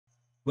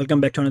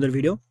Welcome back to another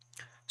video.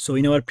 So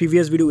in our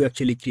previous video we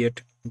actually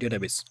create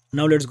database.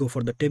 Now let's go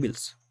for the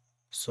tables.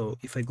 So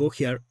if I go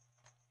here,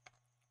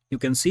 you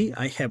can see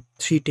I have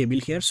three table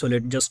here. So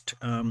let's just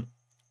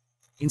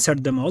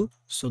insert them all.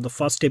 So the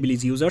first table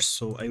is users.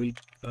 So I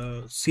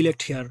will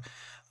select here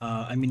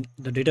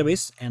the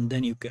database, and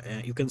then you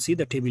can see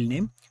the table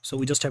name. So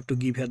we just have to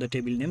give here the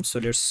table name. So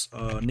let's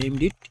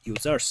name it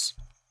users,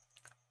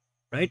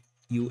 right?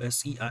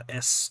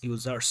 USERS,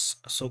 users.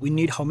 So we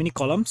need how many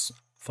columns?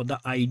 For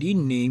the ID,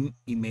 name,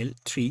 email,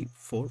 3,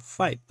 4,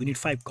 5. We need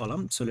 5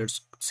 columns. So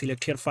let's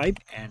select here 5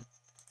 and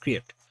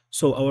create.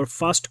 So our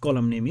first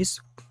column name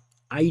is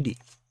ID.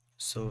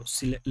 So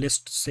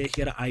let's say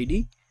here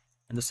ID,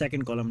 and the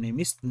second column name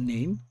is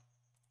name,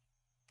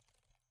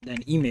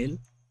 then email,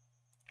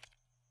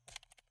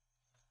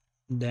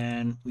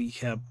 then we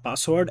have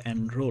password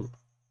and role.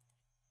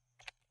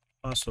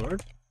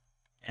 Password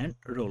and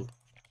role.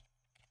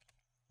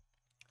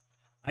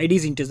 ID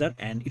is integer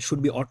and it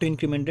should be auto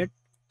incremented.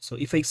 So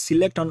if I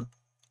select on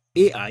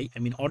AI,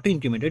 auto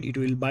incremented, it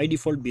will by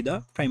default be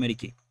the primary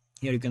key.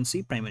 Here you can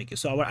see primary key.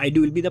 So our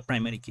ID will be the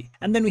primary key.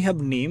 And then we have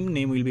name.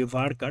 Name will be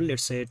varchar,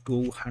 let's say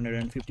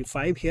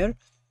 255 here.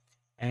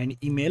 And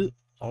email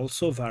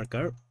also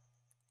varchar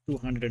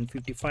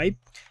 255.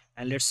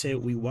 And let's say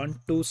we want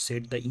to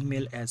set the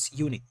email as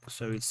unique.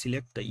 So we'll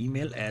select the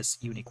email as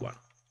unique one.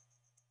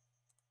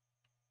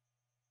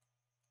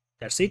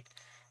 That's it.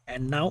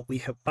 And now we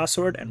have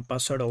password, and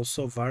password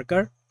also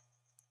varchar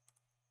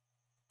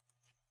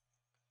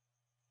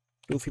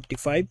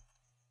 255.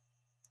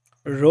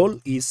 Role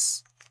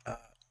is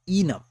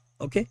enum.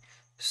 Okay,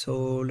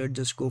 so let's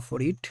just go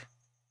for it.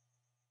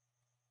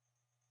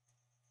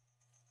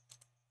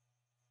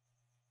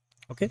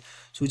 Okay,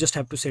 so we just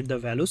have to set the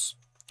values,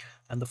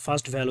 and the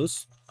first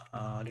values,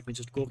 let me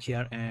just go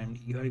here, and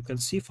here you can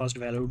see first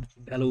value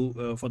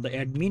for the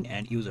admin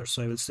and user.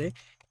 So I will say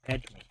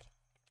admin,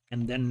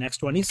 and then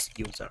next one is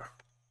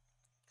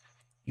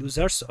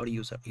users or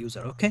user.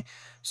 Okay,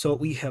 so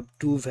we have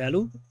two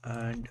value,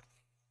 and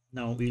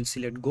now we'll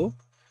select go.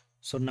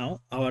 So now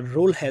our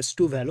role has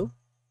two value.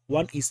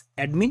 One is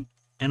admin,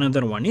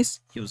 another one is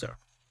user.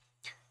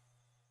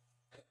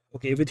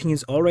 Okay, everything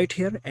is all right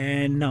here,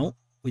 and now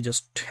we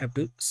just have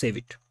to save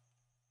it.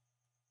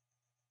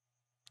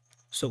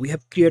 So we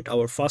have created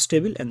our first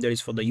table, and there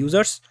is for the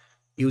users.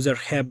 User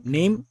have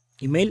name,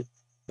 email,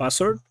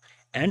 password,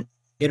 and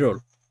a role,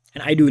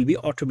 and ID will be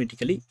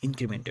automatically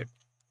incremented.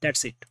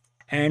 That's it.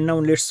 And now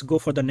let's go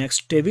for the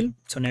next table.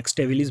 So next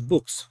table is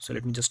books. So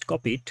let me just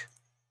copy it,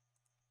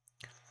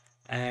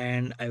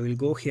 and I will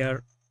go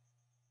here,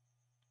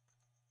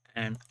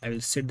 and I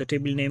will set the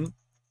table name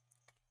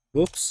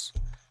books,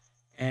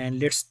 and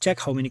let's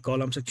check how many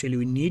columns actually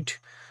we need.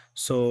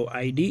 So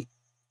ID,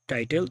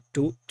 title,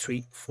 2,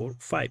 3, 4,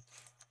 5.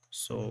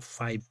 So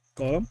 5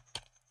 column,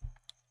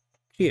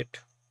 create.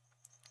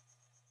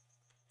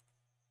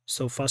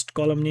 So first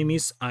column name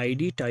is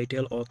ID,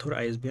 title, author,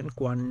 ISBN,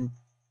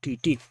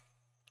 quantity.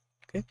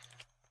 Okay,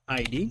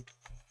 ID,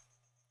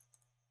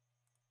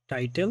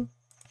 title,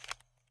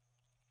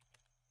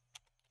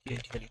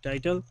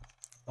 title,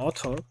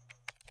 author,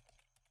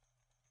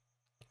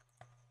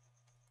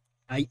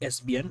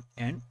 ISBN,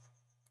 and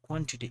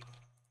quantity.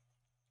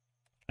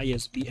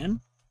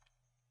 ISBN,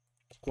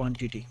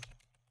 quantity.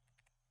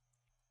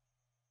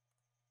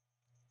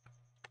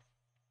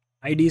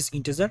 ID is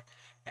integer,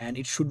 and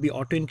it should be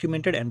auto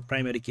incremented, and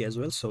primary key as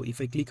well. So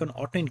if I click on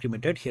auto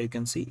incremented, here you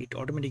can see it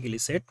automatically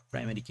set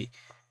primary key.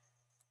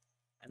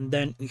 And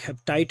then we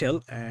have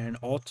title and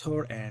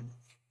author and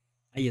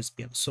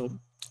ISBN. So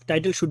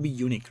title should be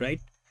unique, right?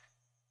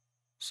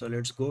 So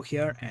let's go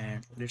here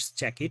and let's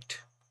check it.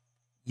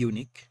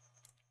 Unique.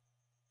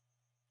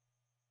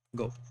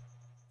 Go.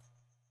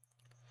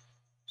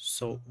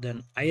 So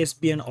then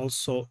ISBN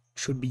also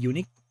should be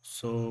unique.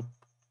 So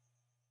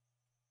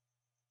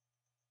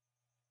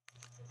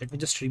let me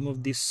just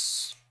remove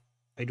this.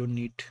 I don't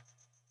need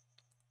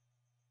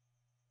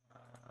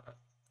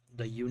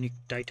the unique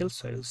title.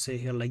 So I'll say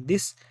here like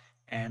this,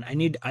 and I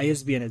need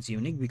ISBN as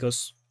unique,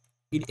 because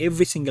in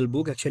every single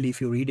book, actually, if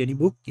you read any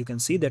book, you can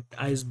see that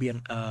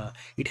ISBN,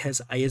 it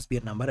has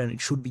ISBN number, and it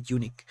should be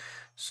unique.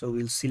 So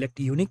we'll select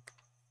unique.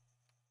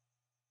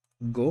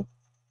 Go.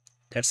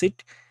 That's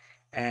it.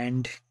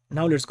 And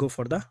now let's go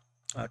for the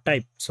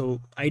type.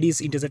 So ID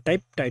is integer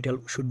type,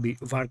 title should be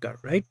varchar,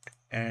 right?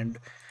 And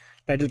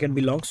title can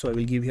be long, so I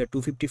will give here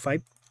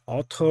 255.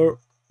 Author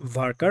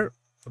varchar,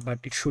 but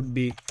it should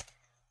be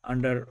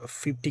under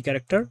 50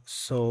 character.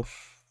 So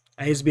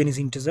ISBN is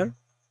integer,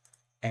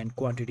 and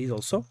quantity is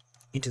also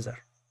integer.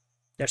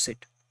 That's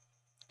it.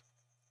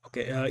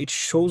 Okay, it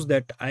shows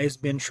that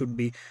ISBN should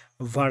be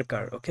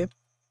varchar. Okay,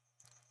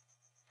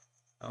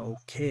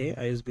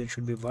 ISBN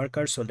should be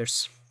varchar. So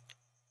let's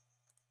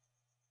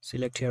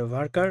select here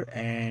varchar,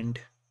 and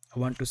I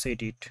want to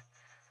set it,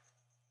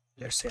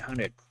 let's say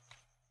 100.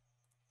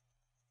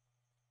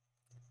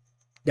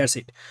 That's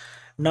it.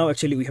 Now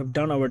actually we have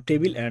done our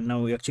table, and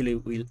now we actually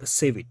will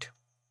save it.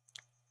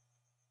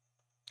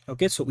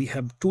 Okay, so we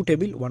have two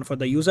table, one for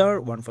the user,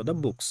 one for the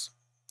books.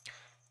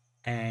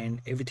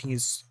 and everything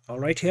is all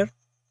right here.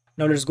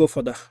 Now let's go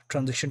for the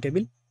transaction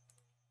table.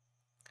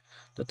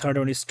 The third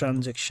one is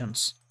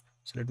transactions.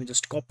 So let me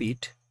just copy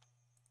it.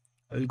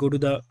 I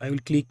will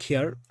click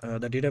here,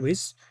 the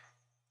database,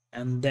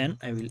 and then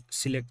I will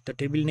select the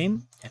table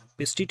name and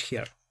paste it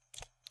here,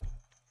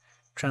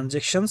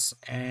 transactions.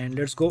 And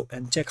let's go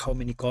and check how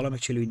many column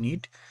actually we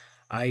need.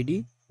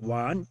 ID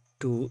 1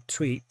 2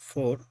 3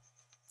 4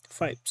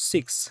 5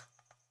 6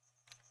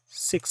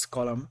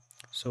 column,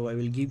 so I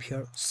will give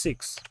here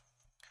 6,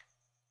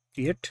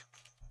 create.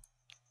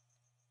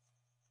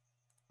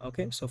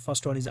 Okay, so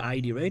first one is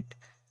ID, right?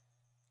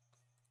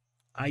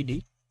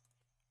 ID.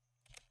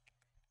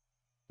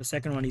 The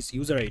second one is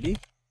user ID,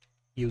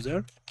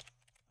 user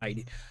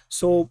ID.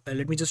 So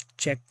let me just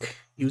check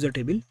user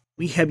table.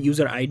 We have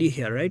user ID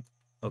here, right?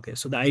 Okay,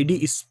 so the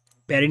ID is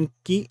parent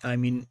key, I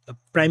mean a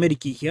primary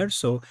key here.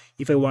 So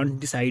if I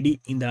want this ID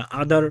in the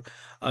other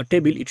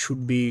table, it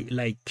should be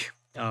like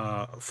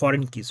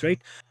foreign keys,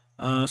 right?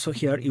 So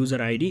here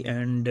user ID,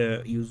 and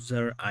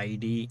user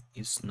ID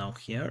is now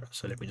here.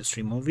 So let me just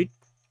remove it,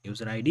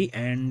 user ID,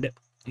 and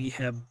we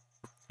have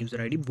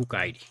user ID, book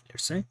ID,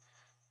 let's say.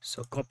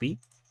 So copy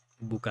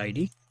book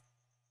ID.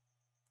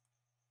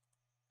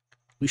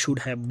 We should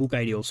have book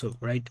ID also,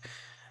 right?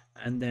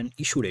 And then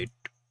issue date,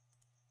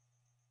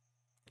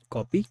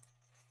 copy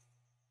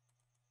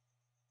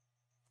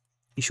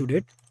issue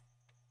date,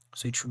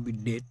 so it should be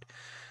date.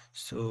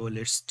 So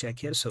let's check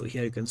here. So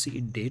here you can see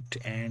date,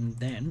 and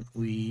then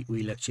we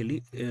will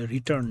actually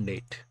return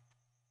date.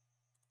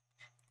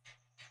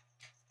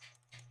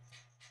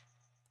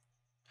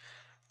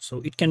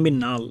 So it can be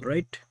null,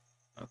 right?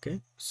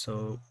 Okay,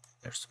 so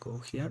let's go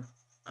here.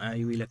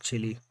 I will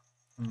actually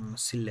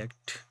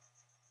select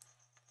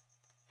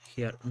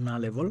here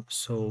nullable.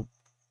 So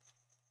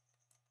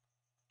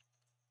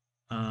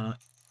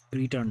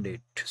return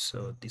date,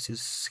 so this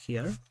is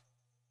here,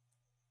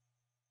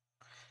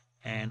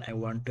 and I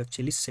want to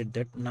actually set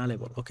that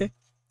nullable. Okay,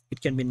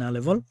 it can be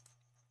nullable.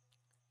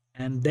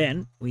 And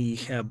then we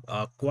have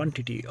a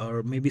quantity,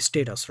 or maybe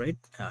status, right?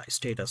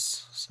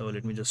 Status. So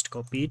let me just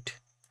copy it.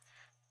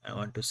 I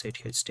want to set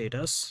here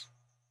status.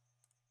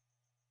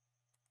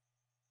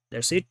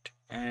 That's it.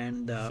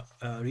 And the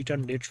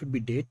return date should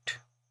be date,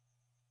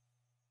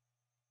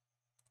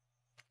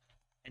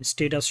 and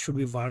status should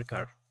be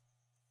varchar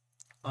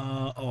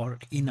or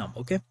enum.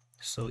 Okay,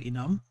 so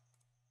enum,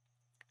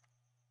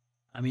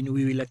 I mean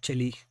we will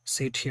actually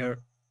set here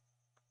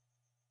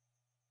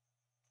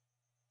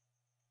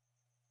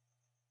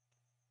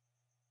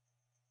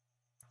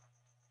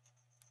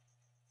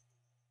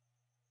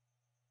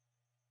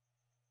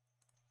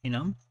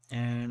enum,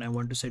 and I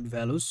want to set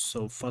values.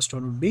 So first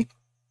one would be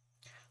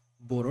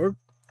borrowed,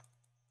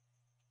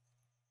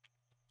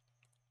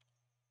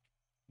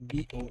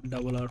 BORROWED,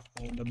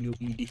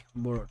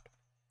 borrowed.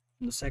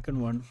 And the second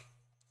one,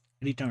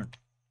 returned.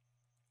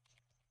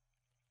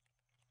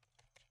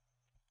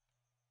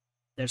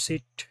 That's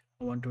it.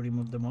 I want to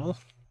remove them all.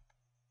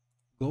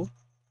 Go.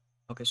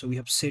 Okay, so we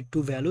have set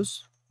two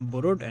values,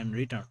 borrowed and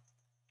returned,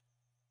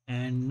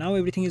 and now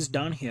everything is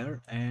done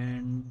here,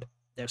 and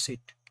that's it.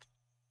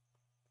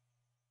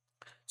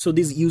 So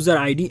this user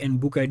ID and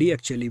book ID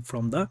actually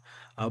from the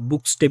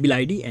books table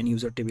ID and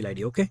user table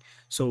ID. Okay,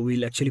 so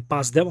we'll actually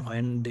pass them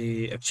when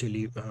they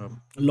actually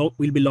will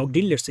be logged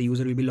in. Let's say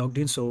user will be logged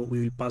in, so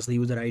we will pass the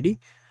user ID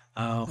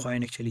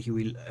when actually he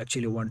will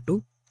actually want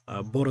to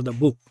borrow the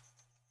book.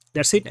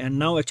 That's it. And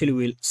now actually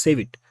we'll save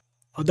it.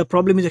 The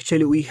problem is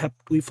actually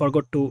we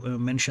forgot to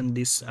mention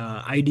this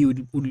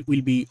ID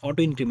will be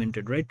auto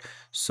incremented, right?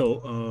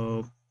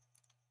 So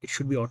it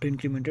should be auto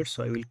incremented.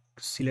 So I will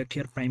select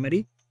here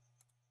primary.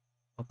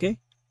 Okay,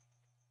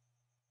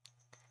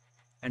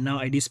 and now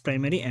ID is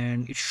primary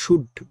and it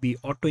should be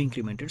auto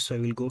incremented. So I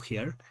will go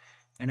here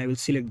and I will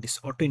select this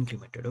auto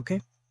incremented.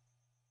 Okay,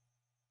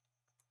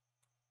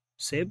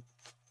 save.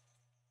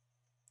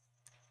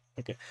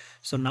 Okay,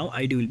 so now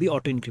ID will be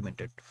auto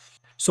incremented.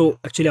 So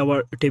actually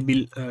our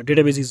table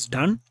database is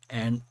done,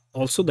 and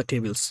also the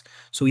tables.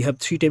 So we have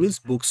three tables: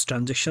 books,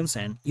 transactions,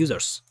 and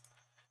users.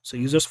 So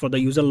users for the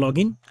user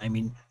login, I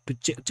mean to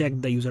check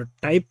the user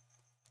type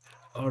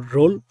or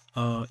role,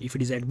 if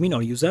it is admin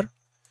or user.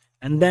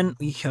 And then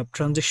we have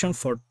transaction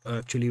for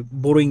actually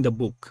borrowing the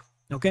book.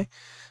 Okay,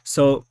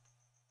 so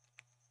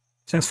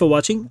thanks for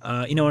watching.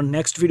 In our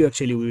next video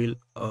actually we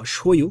will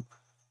show you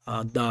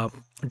the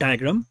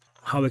diagram,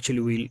 how actually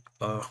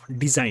we'll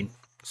design.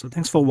 So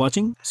thanks for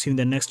watching. See you in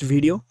the next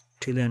video.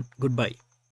 Till then, goodbye.